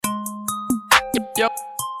Yo,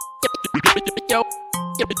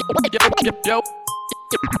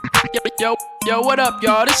 what up,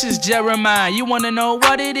 y'all? This is Jeremiah. You wanna know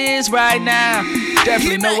what it is right now?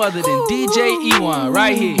 Definitely no other than DJ Eearz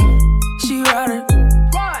right here. She ride it,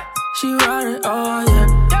 she ride it, oh yeah.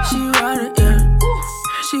 She ride it, yeah.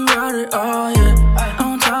 She ride it, oh yeah.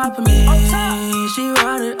 On top of me, she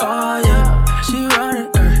ride it, oh yeah. She ride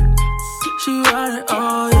it, she ride it,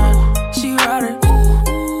 oh yeah. She ride it,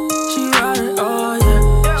 she ride it, oh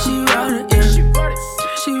yeah. She ride it, yeah.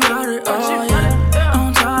 She ride it, oh yeah.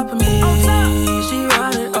 On top of me, she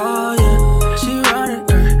ride it, oh yeah. She ride it,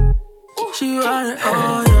 she ride it,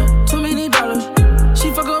 oh yeah. Too many dollars,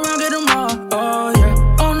 she fuck around, get them all, oh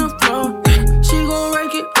yeah. On the floor, she gon'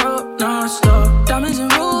 rake it up non-stop. Diamonds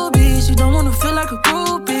and rubies, she don't wanna feel like a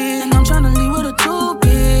groupie. And I'm tryna leave with a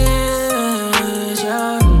two-piece,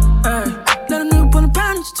 yeah. Ay, let a nigga put the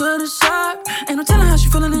panties to the side. Ain't no telling how she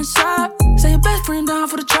feeling inside. Say your best friend down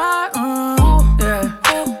for the try, yeah.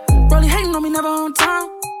 Rollie hating on me, never on time.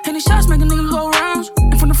 Any shots make a nigga go rounds.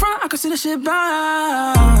 And from the front, I can see the shit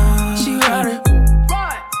bounce. She ride it,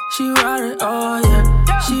 she ride it, oh yeah.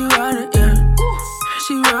 She ride it, yeah.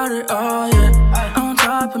 She ride it, oh yeah. On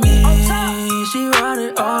top of me, she ride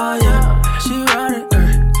it, oh yeah. She ride it,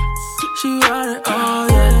 she ride it, oh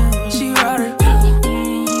yeah. She ride it,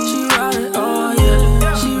 she ride it, oh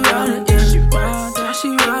yeah. She ride it, yeah. She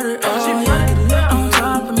ride it, oh yeah. On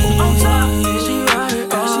top of me, she ride it,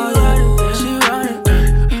 oh yeah. She ride it,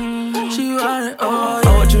 she ride it, oh yeah.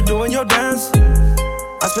 I want you doing your dance. I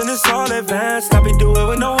spend this all advanced. I be doing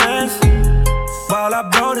with no hands. While I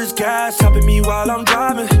blow this gas, helping me while I'm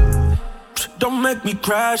driving. Don't make me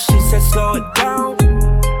crash, she said slow it down.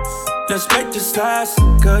 Let's make this last.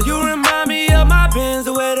 Girl, you remind me of my Benz.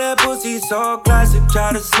 The way that pussy's so classic.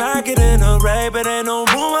 Try to smack it in a Ray, but ain't no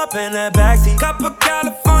room up in that backseat. Cup of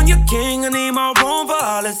California King, I need more room for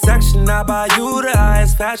all this action. I buy you the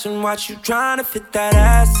highest fashion. Watch you trying to fit that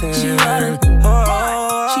ass in. She ride it, she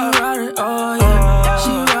ride it, oh yeah.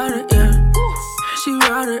 She ride it, yeah. She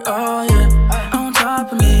ride it, oh yeah. On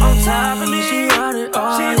top of me, she ride it,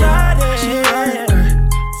 oh yeah. She ride it,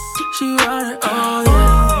 she ride it, oh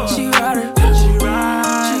yeah. She ride it, she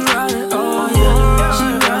ride it, oh yeah. She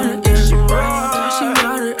ride it, yeah. She ride it, oh yeah. On top of me, she ride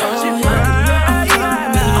it, oh yeah.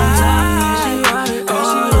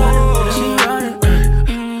 She ride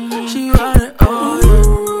it,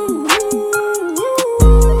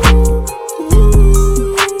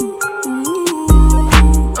 she ride it, oh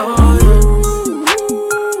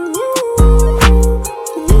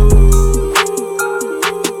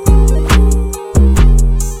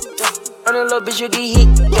bitch, you get hit.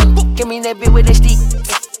 Give me that bitch with the stick.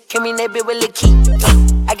 Give me that bitch with the key.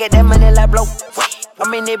 I get that money like blow.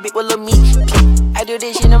 I'm in that bitch with Lil' me. I do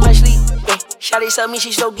this shit in my sleep. Shawty sell me,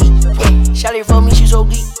 she so geek. Shawty for me, she so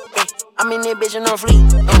geek. I'm in that bitch and on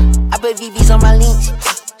fleek. I put VVs on my links.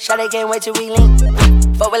 Shawty can't wait till we link.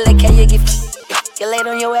 Fuck with like K, you get get laid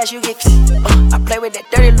on your ass, you get I play with that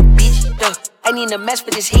dirty little bitch. I need a mess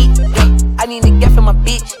for this heat. I need a gift for my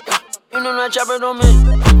bitch. You know that chopper on me.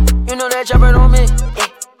 You know that chopper on me, yeah.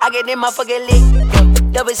 I get that motherfucker lit, yeah.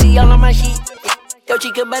 Double C all on my sheet, yeah.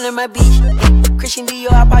 Dolce Gabbana on my beach, yeah. Christian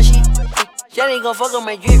Dior out my sheet, yeah. Shawty gon' fuck on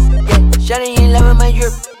my drip, yeah. Shawty in love with my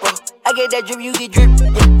drip, yeah. I get that drip, you get drip,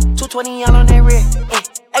 yeah. 220 all on that rear, yeah.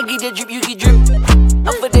 I get that drip, you get drip.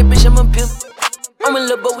 I'm for that bitch, I'm a pimp. I'm a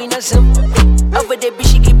little but we not simple, yeah. I'm for that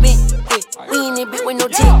bitch, she get bent, yeah. We in that bitch with no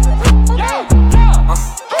tip.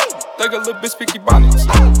 Like a little bitch, Picky Bonnets.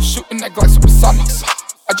 Shooting that Glock Supersonics.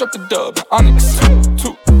 I dropped the dub in Onyx.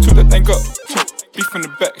 Two that thing up. Beef in the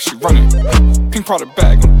back, she running. Pink product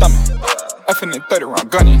bag, I'm thumbing. Effing in 30 round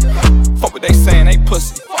gunning. Fuck what they saying, they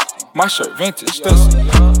pussy. My shirt vintage, dusty.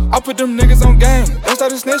 I put them niggas on game, they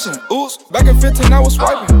started snitching. Oops, back in 15 I was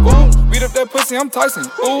swiping. Oops, beat up that pussy, I'm Tyson.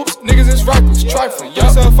 Oops, niggas is reckless, trifling. Your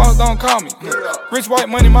cell phones don't call me. Rich white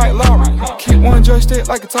money, Mike Lowry. Keep one joystick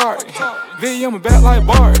like Atari. Video on my back like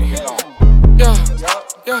Barry. Yeah.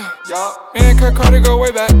 Me and Cardi go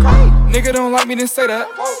way back. Nigga don't like me, didn't say that.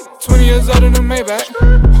 20 years older than Maybach.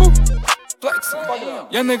 Flexing.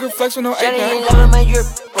 Young nigga flex with no Shawty ain't loving my drip.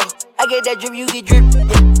 I get that drip, you get drip.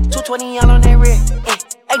 220 all on that rear.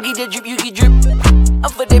 I get that drip, you get drip.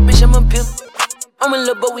 I'm for that bitch, I'm a pimp. I'm a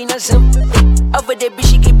little but we not simple. I'm for that bitch,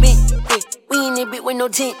 she get bent. We in that bitch with no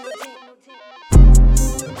tint.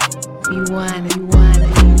 You want it, you want it,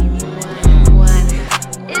 you want it.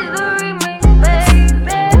 It's the remix,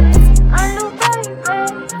 baby. I know, baby.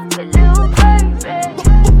 With little baby.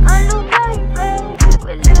 I know, baby.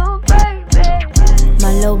 With little baby.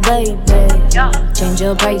 My little baby. Change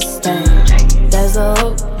your price tag. That's a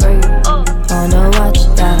hook break. On the watch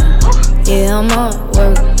that. Yeah, I'm on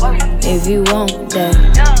if you want that.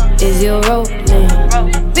 Is your rolling?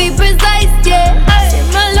 Be precise, yeah. Say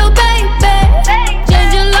my little baby,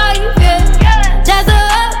 change your life, yeah. That's a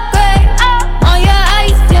upgrade on your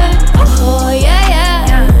ice, yeah. Oh yeah,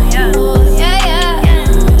 yeah. Oh yeah, yeah.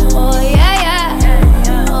 Oh yeah,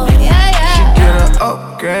 yeah. Oh yeah, yeah. She get an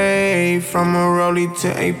upgrade from a rollie to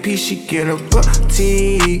AP. She get a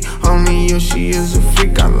boutique. Homie, yo, she is a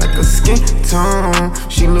freak. I like her skin tone.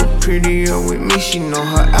 She look prettier with me. She know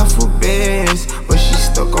her alphabets, but she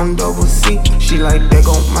stuck on double C. She like that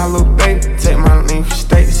on my little baby. Take my name from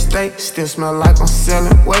state to state. Still smell like I'm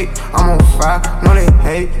selling weight. I'm on fire, know they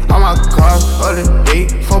hate. All my cars, other day,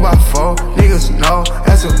 4x4. Niggas know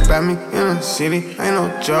that's about me in the city. Ain't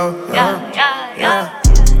no joke. Yeah.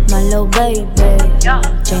 My little baby,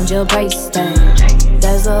 change your price tag.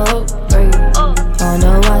 That's a upgrade.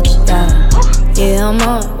 Wanna watch that? Yeah, I'm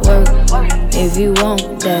on work. If you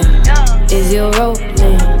want that, is your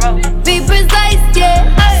rolling? Be precise, yeah.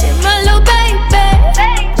 Say my little baby,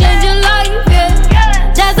 change your life,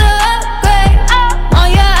 yeah. That's a upgrade on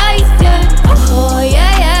your ice, yeah. Oh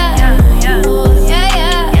yeah, yeah. Oh yeah,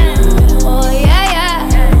 yeah. Oh yeah,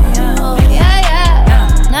 yeah. Oh yeah,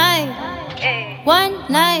 yeah. Night, one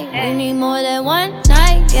night, we need more than one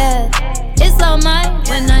night, yeah. It's all mine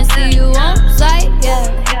when I see you on site,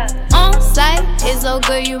 yeah. On site, it's so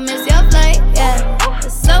good you miss your flight, yeah.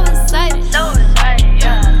 It's so exciting,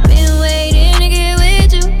 yeah. Been waiting to get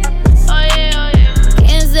with you. Oh yeah.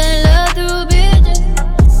 Can't send love through bitches.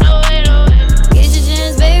 No way. Get your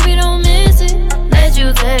chance, baby, don't miss it. Let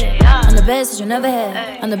you take it. I'm the best that you never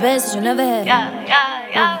had. I'm the best that you never had.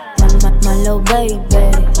 Yeah. My little baby,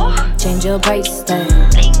 change your price tag.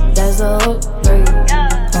 That's a upgrade.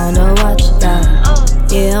 Wanna watch that?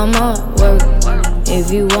 Yeah, I'm on work.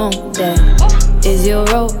 If you want that, is your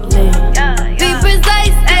rolling? Be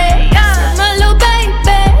precise, yeah. My little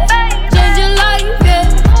baby, change your life, yeah.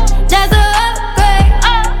 That's a upgrade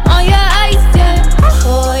on your ice, yeah.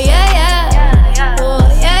 Oh yeah, yeah. Oh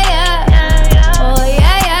yeah, yeah. Oh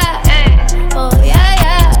yeah, yeah. Oh yeah,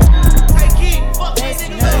 yeah. Best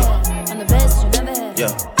you know, I'm the best you never had.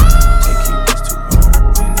 Yeah.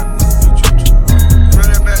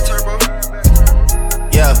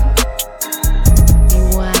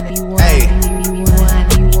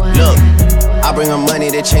 I bring her money,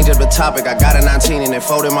 they change up the topic. I got a 19 and it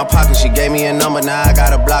fold in my pocket. She gave me a number, now I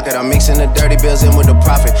gotta block it. I'm mixing the dirty bills in with the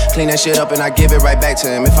profit. Clean that shit up and I give it right back to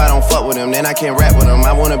him. If I don't fuck with him, then I can't rap with him.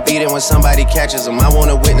 I wanna beat it when somebody catches him. I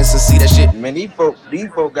wanna witness and see that shit. Man, these folk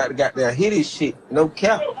got that hit his shit, no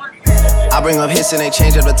cap. I bring up hits and they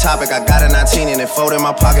change up the topic. I got a 19 and it fold in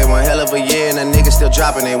my pocket. One hell of a year and the niggas still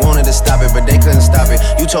dropping. They wanted to stop it, but they couldn't stop it.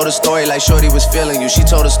 You told a story like Shorty was feeling you. She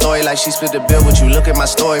told a story like she split the bill with you. Look at my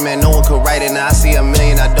story, man, no one could write it. Now I see a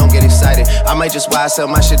million, I don't get excited. I might just buy sell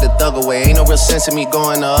my shit the thug away. Ain't no real sense in me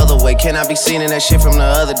going the other way. Can I be seen in that shit from the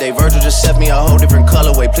other day? Virgil just sent me a whole different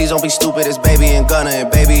colorway. Please don't be stupid, it's baby and Gunna. And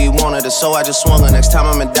baby, he wanted her, so I just swung her. Next time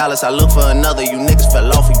I'm in Dallas, I look for another. You niggas fell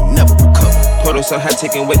off and you never recover. Puddle so high,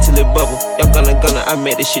 taking wait till it bubble. Y'all Gunna, I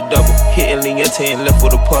made this shit double. Hitting Liente and left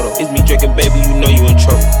with a puddle. It's me drinking, baby, you know you in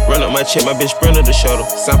trouble. Run up my check, my bitch sprinter the shuttle.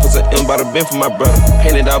 Samples of M by the bin for my brother.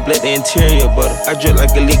 Painted all black, the interior butter. I drip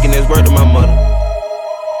like a leak and that's word to my mother.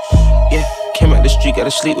 Yeah, came out the street,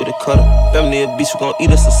 gotta sleep with a cutter. Family of beast, we gon'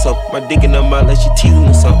 eat us or something. My dick in her mouth like she teasing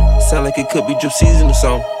or something. Sound like it could be drip season or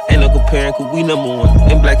something. Ain't no comparing, cause we number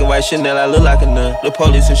one. In black and white Chanel, I look like a nun. The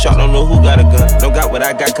police and shot, don't know who got a gun. Don't got what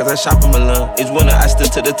I got, cause I shop in Milan. It's winter, I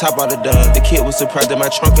stood to the top of the dun. The kid was surprised at my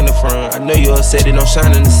trunk in the front. I know you upset, it don't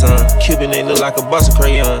shine in the sun. Cuban ain't look like a box of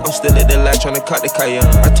crayon. I'm still at the light tryna cut the cayenne.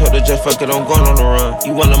 I told her just fuck it, I'm going on the run.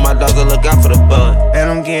 You one of my dogs, I look out for the bun.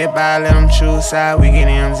 Let them get by, let them choose side. We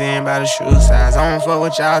get M's in by the shoe size. I don't fuck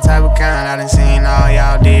with y'all type of kind. I done seen all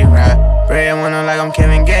y'all did right. Breadwinner like I'm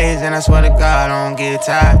Kevin Gates, and I swear to God, I don't get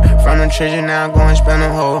tired. From the treasure now, go and spend a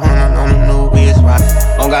whole $100 on the new wheels.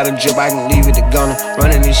 Don't got a drip, I can leave it to Gunna.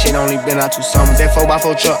 Running this shit, only been out 2 summers. That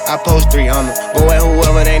 4x4 truck, I post 3 on them. Go at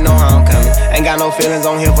whoever, they know how I'm coming. Ain't got no feelings,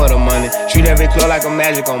 on here for the money. Treat every club like a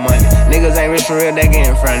magic on money. Niggas ain't rich for real, they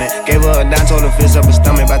getting fronted. Gave her a dime, told her fist up her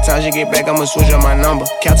stomach. By the time she get back, I'ma switch up my number.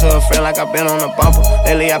 Count to her friend like I been on a bumper.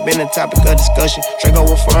 Lately, I been the topic of discussion. Drako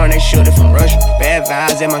was foreign, they shoot it from Russia. Bad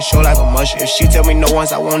vibes in my show like a musher. If she tell me no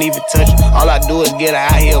once, I won't even touch her. All I do is get her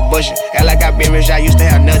out here bushing. Act like I been rich, I used to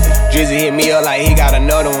have nothing. Drizzy hit me up like he got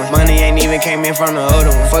another one. Money ain't even came in from the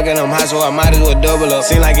other one. Fucking them high, so I might as well double up.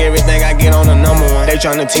 Seem like everything I get on the number one. They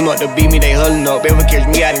tryna team up to beat me, they huddling up. Ever catch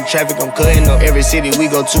me out in traffic, I'm cutting up. Every city we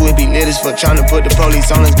go to, it be lit as fuck. Tryna put the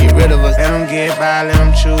police on us, get rid of us. Let them get by, let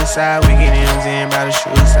them choose side. We get M's in by the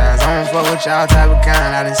shoe size. I don't fuck with y'all type of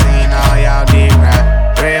kind. I done seen all y'all did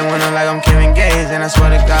right. Breadwinner like swear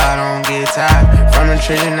to God, I don't get tired. From the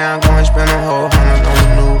trillion now, I'm going to spend a whole $100 on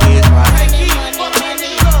the new biz vibe.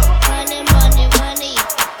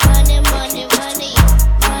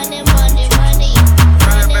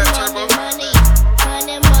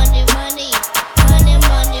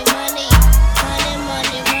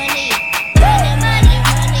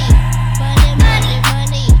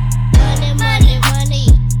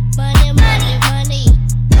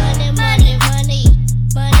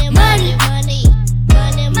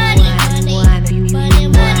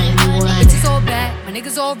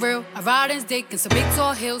 Real. I ride in dick in some big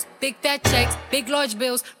tall hills, big fat checks, big large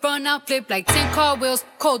bills, run out flip like 10 car wheels.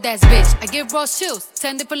 Cold ass bitch, I give raw chills.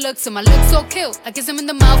 10 different looks and my lips so kill. I kiss him in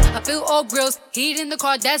the mouth, I feel all grills. Heat in the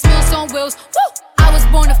car, that smells on wheels. Woo! I was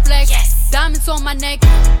born to flex. Yes. Diamonds on my neck.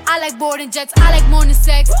 I like boarding jets, I like more than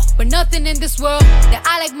sex. Woo! But nothing in this world that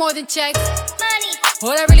I like more than checks. Money.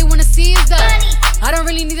 All I really wanna see is the money. I don't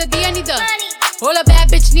really need a D, I need the money. All a bad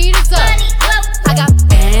bitch need is the money. I got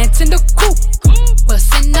bands in the coupe.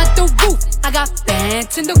 Bustin' out the roof, I got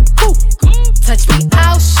bands in the coop. Touch me,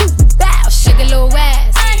 I'll shoot. Bow, shake a little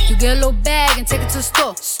ass. You get a little bag and take it to the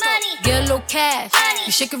store. Get a little cash.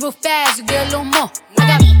 You shake it real fast, you get a little more. I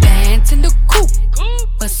got bands in the coop.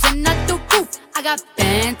 Bustin' out the roof, I got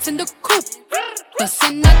bands in the coop.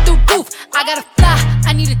 Bustin' out the roof, I gotta fly,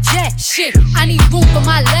 I need a jet. Shit, I need room for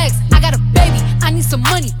my legs. I got a baby, I need some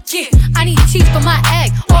money. Yeah, I need teeth for my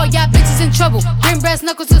egg. All y'all bitches in trouble. Bring brass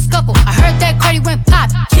knuckles to scuffle. I heard that Cardi went pop.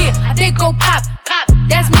 Yeah, they go pop, pop.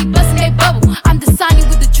 That's me bustin' that bubble. I'm the Sonny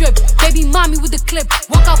with the drip, baby mommy with the clip.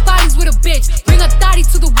 Walk out bodies with a bitch. Bring a thotty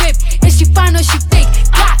to the whip. Is she fine or she fake?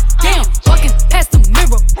 God damn, walking past the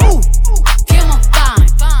mirror. Ooh, damn I'm fine.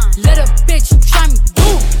 Let a bitch try me.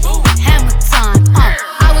 Boom, hammer time.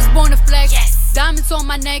 I was born to flex. Diamonds on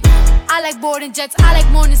my neck. I like boarding jets, I like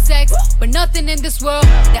more than sex. But nothing in this world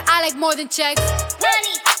that I like more than checks.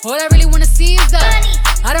 Money. All I really wanna see is the money.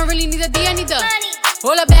 I don't really need a D, I need the money.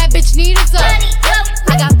 All a bad bitch need is the money.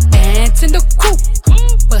 I got bands in the coop.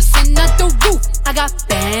 Bustin' out the roof. I got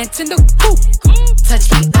bands in the coop. Touch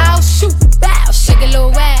me, I'll shoot. Bow, shake a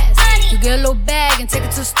little ass. You get a little bag and take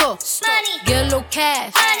it to the store. Get a little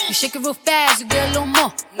cash. You shake it real fast, you get a little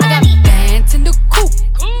more. I got bands in the coop.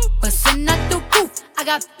 Bustin' out the roof. I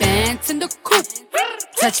got bands in the coop.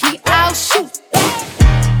 Touch me, I'll shoot.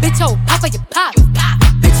 Bitch, oh, papa, you pop.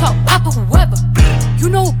 Bitch, oh, papa, whoever. You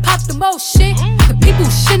know who pop the most shit? The people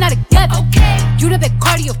who shit not together. You know that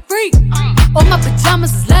Cardi a freak. All my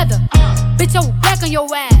pajamas is leather. Bitch, I will back on your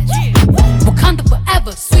ass. Wakanda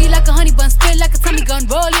forever. Sweet like a honey bun, spit like a Tommy gun.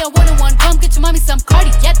 Roll in one-on-one. Come get your mommy some Cardi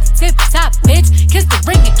at the tip top, bitch. Kiss the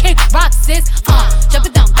ring and kick rock, sis. Jump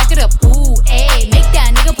it down, back it up. Ooh, ayy. Make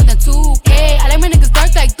that nigga put on 2K. I like my niggas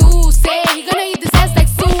dark like do say. He gonna eat this ass like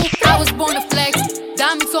soup. I was born to flex.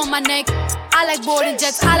 Diamonds on my neck. I like boarding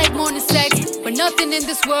jets, I like more than sex. But nothing in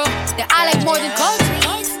this world that I like more than culture.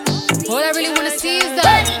 All I really wanna see is the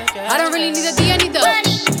I don't really need a D, I need the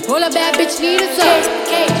all a bad bitch need is the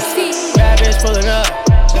KC. Bad bitch pulling up.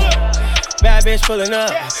 Bad bitch pulling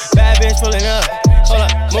up. Bad bitch pulling up. Hold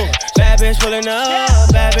up, move. Bad bitch pulling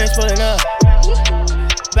up. Bad bitch pulling up.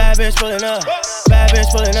 Bad bitch pulling up. Bad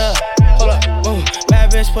bitch pulling up. Hold up, move.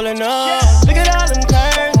 Bad bitch pulling up. Look at all them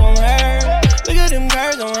curves on her. Look at them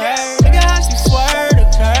curves on her. Look at how she swerved the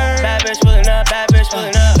curve. Bad bitch pulling up. Bad bitch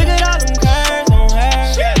pulling up. Look at all them curves on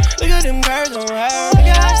her. Look at them curves on her. Look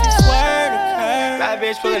at how she swerved the curve. Bad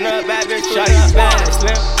bitch pulling up. Bad bitch pulling up. Shawty bad,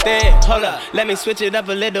 slim, thick. Hold up, let me switch it up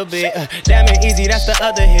a little bit. Damn it easy, that's the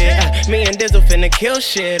other hit. Me and Dizzle finna kill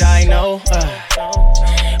shit, I know.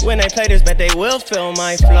 When they play this, bet they will feel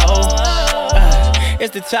my flow.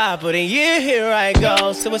 It's the top of the year, here I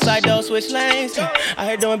go. Suicide dough, switch lanes. I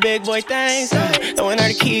heard doing big boy things. Throwing her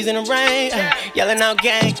the keys in the rain. Yelling out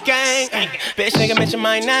gang, gang. Bitch nigga mention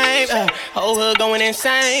my name. Whole hood going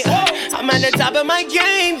insane. I'm at the top of my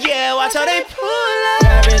game, yeah. Watch how they pull up.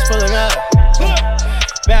 Bad bitch pulling up.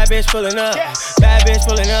 Bad bitch pulling up. Bad bitch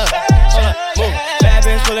pulling up. Hold up, move. Bad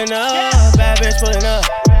bitch pulling up. Bad bitch pulling up.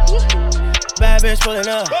 Bad bitch pulling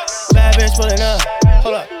up. Bad bitch pulling up.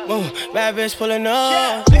 Hold up, move. Bad bitch pulling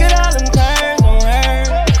up. Look at all them curves on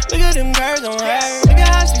her. Look at them curves on her. Look at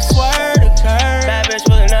how she swerved the curve. Bad bitch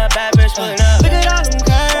pulling up. Bad bitch pulling up. Look at all them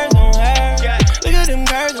curves on her. Look at them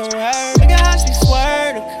curves on her. Look at how she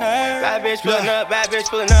swerved the curve. Bad bitch pulling up. Bad bitch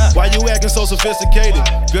pulling up. Why you acting so sophisticated?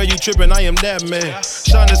 Girl, you tripping, I am that man.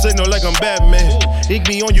 Shine the signal like I'm Batman. Ink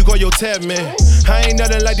me on, you call your tab man. I ain't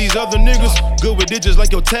nothing like these other niggas. Good with digits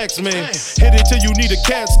like your tax man. Hit it till you need a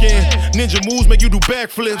CAT scan. Ninja moves make you do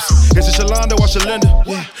backflips. Is it Shalonda or Shalinda?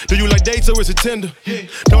 Yeah. Do you like dates or is it Tinder? Yeah.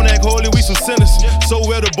 Don't act holy, we some sinners. So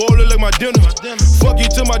well the bowl look like my dinner. Fuck you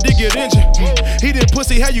till my dick get injured. He did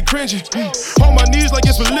pussy, how you cringing? On my knees like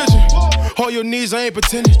it's religion. All your knees, I ain't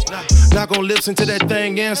pretending. Not gon' listen to that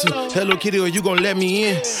thing answer. Hello Kitty, or you gon' let me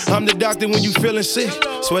in? I'm the doctor when you feeling sick.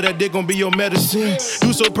 Swear that dick gon' be your medicine.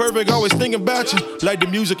 You so perfect, always thinking about you. Like the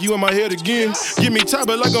music, you in my head again. Give me top,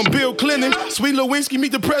 but like I'm Bill Clinton. Sweet Lewinsky,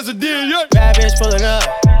 meet the president, yeah. Bad bitch pulling up.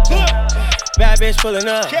 Bad bitch pulling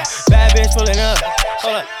up. Bad bitch pulling up.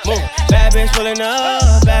 Hold up, move. Bad bitch pulling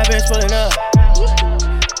up. Bad bitch pulling up.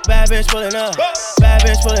 Bad bitch pulling up. Bad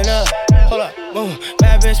bitch pulling up. Hold up, move.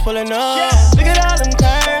 Bad bitch pulling up. Look at all them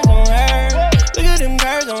curves on her. Look at them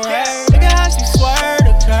curves on her. Look at how she swerve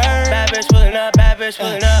the curve. Bad bitch pulling up. Bad bitch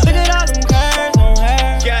pulling up. Look at all them curves on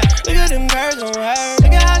her. Look at them curves on her.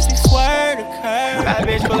 Look at how she swerve the curve. Bad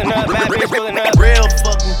bitch pulling up. Bad bitch pulling up. Real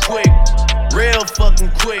fucking quick. Real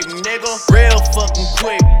fucking quick, nigga. Real fucking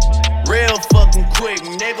quick. Real fucking quick,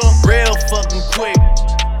 nigga. Real fucking quick.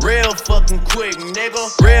 Real fucking quick,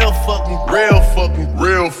 nigga. Real fucking quick,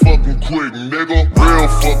 nigga. Real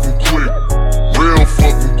fucking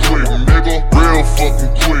quick, nigga. Real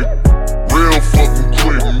fucking quick, nigga. Real fucking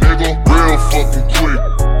quick, nigga. Real fucking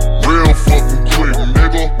quick,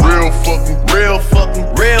 nigga.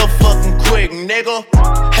 Real fucking quick, nigga.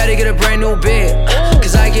 Had to get a brand new bed,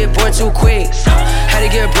 cause I get bored too quick. Had to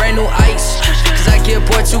get a brand new ice, cause I get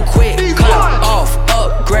bored too quick. Cut off,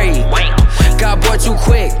 upgrade. Got bored too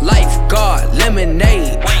quick. Lifeguard,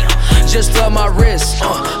 lemonade. Just love my wrist.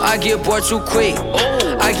 I get bored too quick.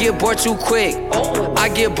 I get bored too quick. I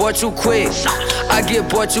get bored too quick. I get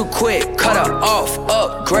bored too quick. Cut her off,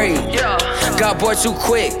 upgrade. Got bored too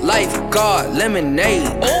quick. Lifeguard,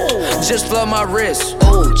 lemonade. Just love my wrist.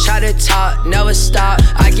 Ooh, try to talk, never stop.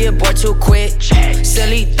 I get bored too quick.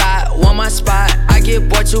 Silly thought, want my spot. I get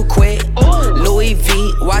bored too quick. Louis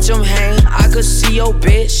V, watch him hang. I could see your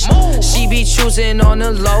bitch. She be choosing on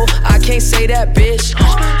the low. I can't say that bitch.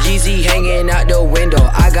 Yeezy hanging out the window.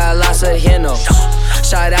 I got lots of hinnos.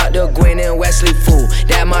 Shout out to Gwen and Wesley Fool.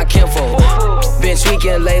 That my kinfolk. Been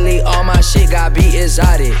tweaking lately. All my shit got beat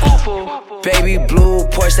exotic. Baby blue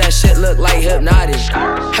Porsche, that shit look like hypnotic.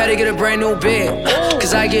 Had to get a brand new bed,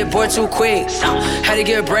 cause I get bored too quick. Had to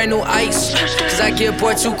get a brand new ice, cause I get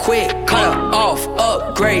bored too quick. Cut off,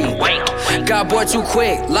 upgrade. Got bored too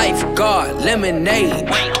quick. Lifeguard, lemonade.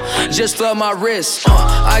 Just love my wrist.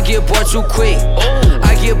 I get bored too quick.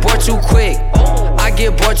 I get bored too quick. I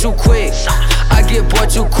get bored too quick. I get bored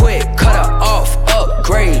too quick. Cut her off,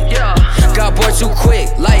 upgrade. Got bored too quick.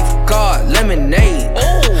 Lifeguard, lemonade.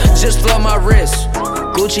 Just love my wrist.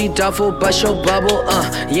 Gucci duffel, bust your bubble,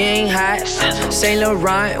 you ain't hot. Saint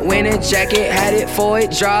Laurent, winning jacket, had it for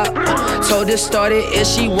it drop. Told her start it if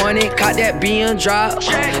she want it, caught that being drop.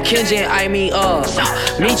 Kenjin eye me up,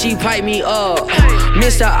 MihTy pipe me up.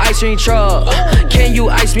 Mr. Ice Cream Truck, can you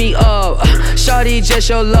ice me up? Shawty just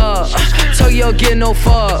your love, Tokyo get no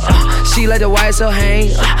fuck. She let the YSL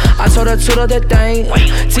hang, I told her toot up that thing.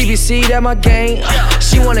 TBC that my gang,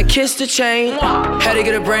 she wanna kiss the chain. Had to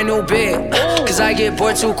get a brand new bed, cause I get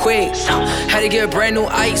bored too quick. Had to get a brand new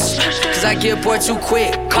ice, cause I get bored too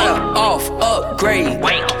quick. Cut her off, upgrade.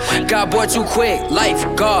 Got bored too quick.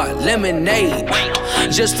 Lifeguard, lemonade.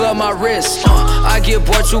 Just love my wrist. I get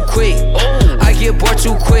bored too quick. I get bored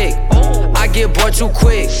too quick. I get bored too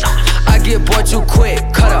quick. I get bored too quick.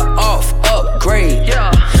 Cut her off, upgrade.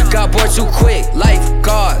 Got bored too quick.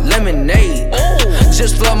 Lifeguard, lemonade.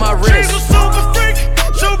 Just love my wrist. She's a super freak,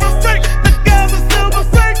 super freak. The girl's a super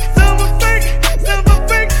freak, super freak, super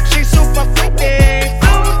freak. She's super freaky,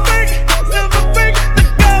 super freak, super freak. The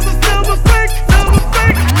girl's a super freak, super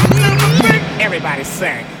freak, super freak. Everybody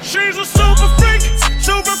sing. She's a super freak,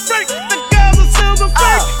 super freak. The girl's a super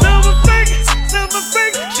freak, super freak, super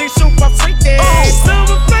freak. She's super freaky,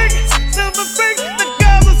 super freak, super freak. The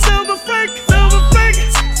girl's a super freak, super freak,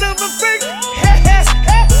 super freak.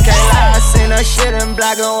 Can't lie, I seen her shit in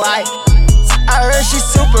black and white. I heard she's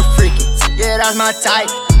super freaky, yeah, that's my type.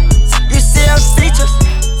 You see her features,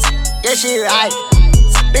 yeah, she right.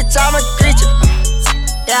 Bitch, I'm a creature,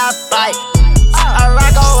 yeah, I bite. I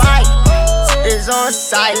rock all white, it's on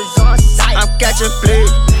sight. I'm catching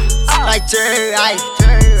fleas, like Jerry Rice.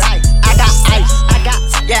 I got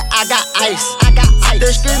ice, I got ice.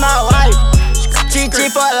 This is my wife, GG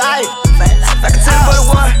for life. I can tell you for the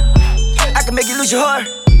war, I can make you lose your heart.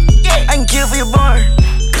 I can kill for your barn,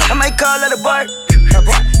 I might call her a bark.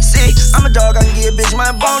 See, I'm a dog, I can get a bitch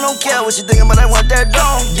my bone. Don't care what you thinking, but I want that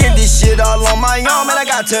dome. Get this shit all on my own, man, I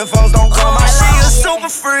got 10 phones, don't call my she a super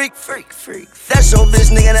freak. That's your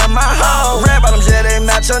bitch, nigga, that my hoe. Red bottoms, yeah, they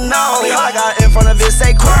match her nose. I got in front of it,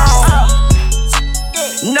 say chrome.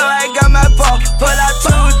 No, I got my paw, pull out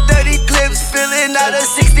 230 clips, filling out a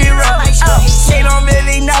 60 roll. She don't really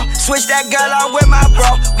Switch that girl on with my bro.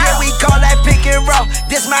 Yeah, we call that pick and roll.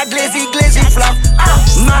 This my glizzy flow.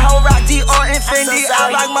 My whole rock Dior and Fendi.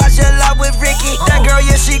 I like my love with Ricky. That girl,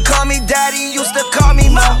 yeah, she call me daddy. Used to call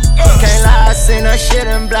me Mo. Can't lie, I seen her shit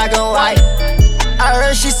in black and white. I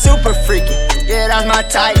heard she super freaky. Yeah, that's my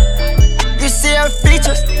type. You see her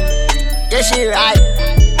features? Yeah, she right.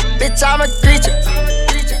 Bitch, I'm a creature.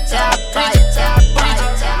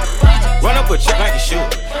 Run up a check like a shoe.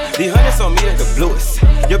 These hundreds on me like the bluest.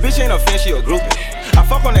 Your bitch ain't a fan, she a groupie. I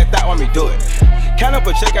fuck on that thought, want me do it. Count up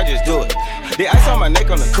a check, I just do it. The ice on my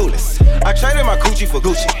neck on the coolest. I traded my Gucci for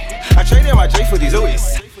Gucci. I traded my J for these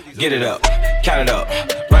Louis. Get it up, count it up,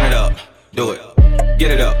 run it up, do it.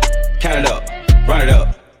 Get it up, count it up, run it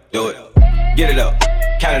up, do it. Get it up,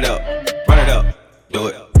 count it up, run it up, do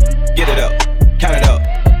it. Get it up, count it up,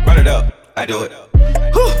 run it up, I do it.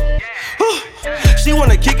 She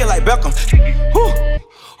wanna kick it like Beckham.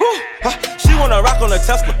 She wanna rock on a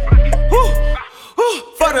Tesla.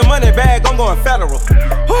 For the money bag, I'm going federal.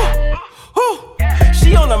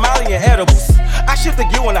 She on the Molly and edibles. I shift the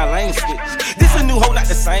gear when I lane switch. This a new hoe, not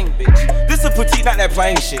the same bitch. This a petite, not that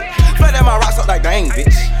plain shit. Flat that my rocks up like dang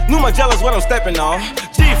bitch. New Magellan's what I'm stepping on.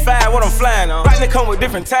 G5 what I'm flying on. Right, they come with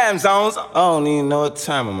different time zones. I don't even know what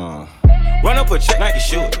time I'm on. Run up a check like you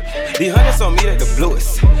shoot. These hundreds on me like the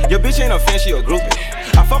bluest. Your bitch ain't a fan, she a groupie.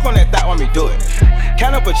 I fuck on that thought, want me do it.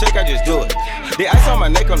 Count up a check, I just do it. The ice on my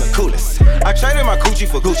neck on the coolest. I traded my Gucci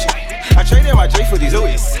for Gucci. I traded my J for these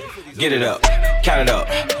Louis. Get it up, count it up,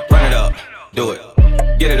 run it up, do it.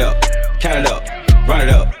 Get it up, count it up, run it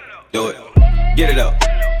up, do it. Get it up,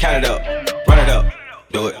 count it up, run it up,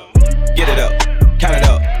 do it. Get it up, count it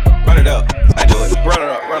up, run it up, I do it. Run it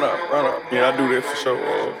up, run up, run up. Yeah, I do that for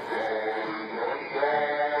sure.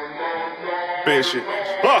 Bad shit.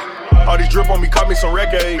 All these drip on me, caught me some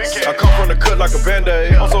records. I come from the cut like a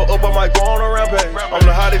band-aid. I'm so up, I might go on a rampage. I'm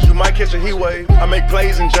the hottest, you might catch a heat wave. I make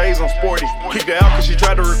plays and J's, I'm sporty. Kicked her out cause she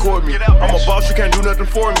tried to record me. I'm a boss, you can't do nothing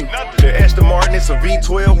for me. The Aston Martin, it's a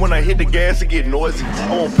V12. When I hit the gas, it get noisy.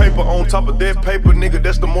 I want paper on top of that paper, nigga,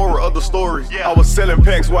 that's the moral of the story. I was selling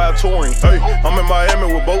packs while touring. Hey, I'm in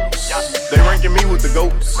Miami with boats. They ranking me with the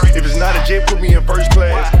goats. If it's not a jet, put me in first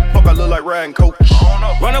class. Fuck, I look like riding coach.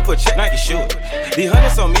 Run up a check like you shoot. These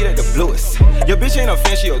hundreds on me like the bluest. Your bitch ain't a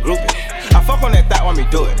fan, she a groupie. I fuck on that thought, want me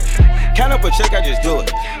do it. Count up a check, I just do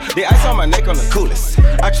it. The ice on my neck on the coolest.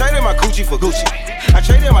 I traded my Gucci for Gucci. I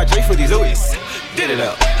traded my J for these Louis. Get it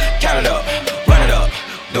up, count it up, run it up,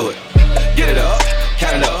 do it. Get it up,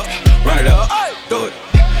 count it up, run it up, do it.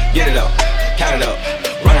 Get it up, count it up,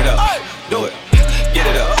 run it up, do it. Get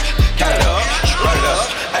it up, count it up, run it up.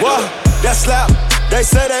 Whoa, that slap, they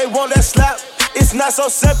say they want that slap. It's not so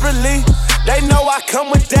separately. They know I come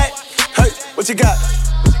with that. Hey, what you got?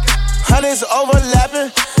 Hundreds overlapping.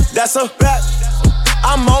 That's a fact.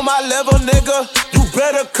 I'm on my level, nigga. You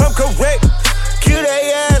better come correct. Kill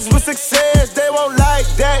they ass with success. They won't like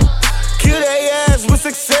that. Kill they ass with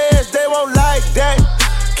success. They won't like that.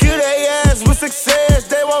 Kill they ass with success.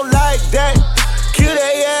 They won't like that. Kill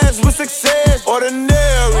they ass with success.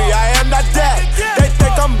 Ordinary, I am not that. They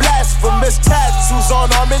think I'm blasphemous. Tattoos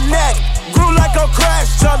on arm and neck. Grew like a crash,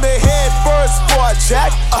 jumping head first for a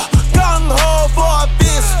jack. Gung-ho for a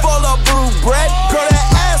fist full of blue bread. Girl, that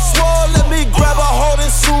ass swole, let me grab a hold and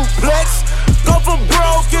suplex. Go for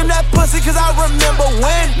broke in that pussy, cause I remember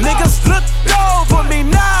when niggas looked over me,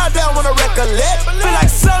 now they wanna recollect. Feel like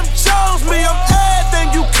some chose me, I'm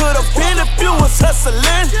everything you could've been if you was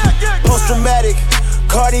hustling. Post-traumatic,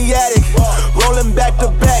 cardiac, rolling back to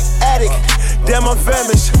back, addict. Damn, I'm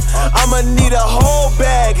famished. I'ma need a whole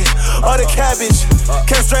bag of the cabbage.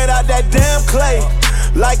 Came straight out that damn clay,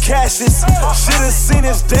 like Cassius. Should've seen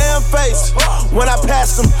his damn face when I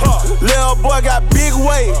passed him. Little boy got big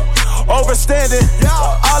weight, overstanding.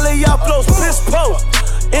 All of y'all flows piss po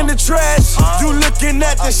in the trash. You looking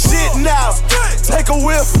at the shit now. Take a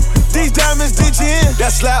whiff. These diamonds did you in?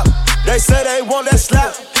 That slap. They say they want that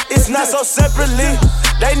slap. It's not so separately.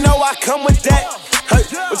 They know I come with that. Hey,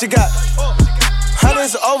 what you got?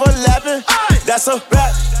 Hundreds overlapping. That's a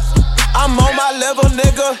fact. I'm on my level,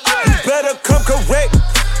 nigga. You better come correct.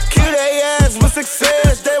 Kill they ass with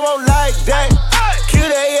success. They won't like that. Kill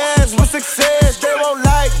they ass with success. They won't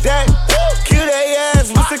like that. Kill they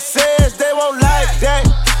ass with success. They won't like that.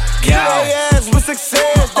 Kill they ass with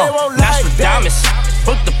success. They won't like that.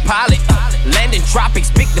 Book the pilot, landing tropics,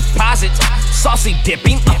 big deposits, saucy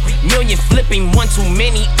dipping, million flipping, one too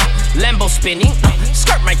many, Lambo spinning,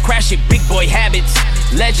 skirt might crash it, big boy habits,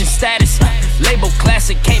 legend status, label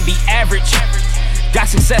classic, can't be average. Got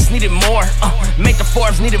success, needed more. Made the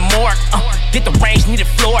Forbes, needed more. Get the range, needed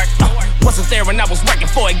floor. Wasn't there when I was working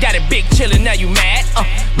for it. Got it big, chillin', now you mad.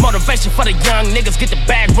 Motivation for the young niggas, get the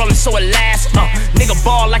bag rolling so it lasts. Nigga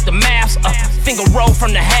ball like the Mavs. Finger roll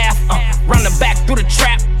from the half. Run the back through the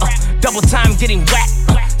trap. Double time getting whacked.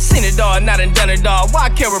 Seen it all, not done it all. Why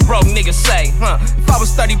care what broke niggas say? If I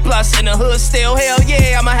was 30 plus in the hood still, hell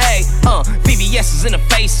yeah, I'm a hey. VVS is in the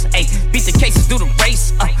face. Ay, beat the cases, do the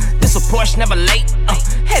race. This a Porsche, never late.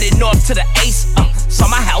 Headed north to the Ace. Saw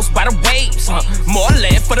my house by the waves. More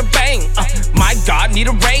lead for the bang. My God, need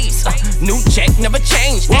a raise. New check, never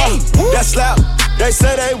change. Hey. That slap, they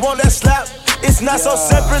say they want that slap. It's not so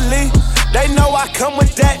separately. They know I come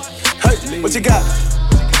with that. Hey, what you got?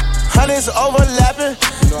 Hundreds overlapping.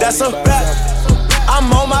 That's a fact. I'm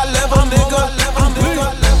on my level, nigga.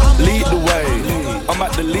 Lead the way. I'm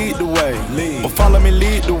about to lead the way. But follow me,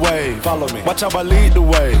 lead the way. Follow me. Watch out, I lead the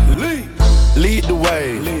way. Lead the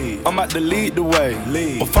way. I'm about to lead the way.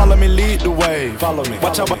 But follow me, lead the way. Follow me.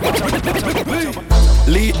 Watch out,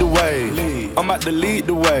 lead the way. I'm about to lead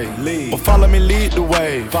the way. But follow me, lead the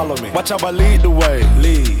way. Follow me. Watch out, I lead the way.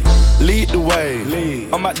 Lead the way.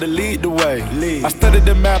 I'm about to lead the way. I studied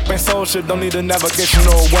the map and social, don't need a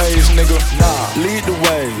navigational ways, nigga. Nah. Lead the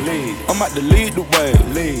way. I'm about to lead the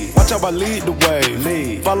way. Watch out, I lead the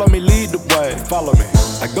way. Follow me, lead the way. Follow me.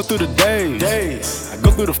 I go through the days. I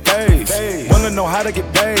go through the phase. Wanna know how to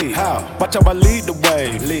get paid? How? Watch out, I lead the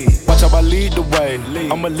way. Watch out, I lead the way.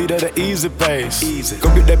 I'm a leader at an easy pace.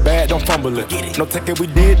 Go get that bag, don't fumble it. No take it, we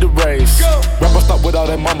did the race. Rappers stop with all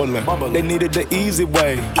that mumbling. They needed the easy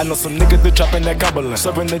way. I know some niggas that trapping that Cumberland.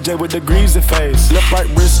 Serving the J with the greasy face. Left, right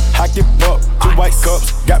wrist, hack it up. 2 white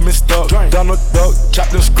cups, got me stuck. Down a duck,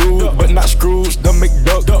 chopped and screwed, but not screws. The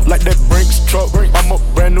McDuck, like that Brinks truck. I'm a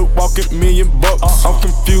brand new walking $1,000,000. I'm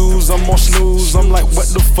confused, I'm on snooze. I'm like, what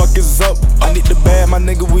the fuck is up? I need the bag, my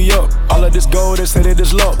nigga, we up. All of this gold, they say that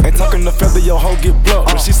it's luck. Ain't talking the feather, your hoe get plucked.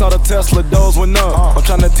 When she saw the Tesla, those went up. I'm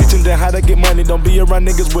trying to teach them how to get money. Don't be around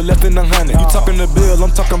niggas with less than 100. You talking the bill,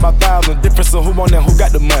 I'm talking about thousands. Difference of who on and who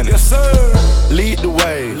got the money. Yes, sir. Lead the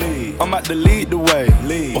way. I'm about to lead the way.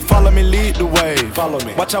 But follow me, lead the way. Follow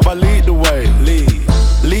me. Watch out, I lead the way.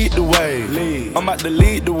 Lead the way. I'm about to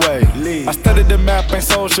lead the way. I studied the map and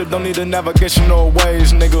social, don't need a navigational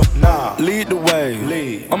ways, nigga. Nah. Lead the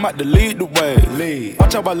way. I'm about to lead the way.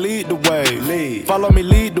 Watch out, I lead the way. Follow me,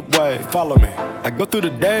 lead the way. Follow me. I go through the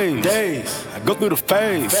days. I go through the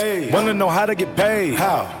phase. Wanna know how to get paid?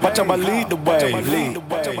 How? Watch out, I lead the way.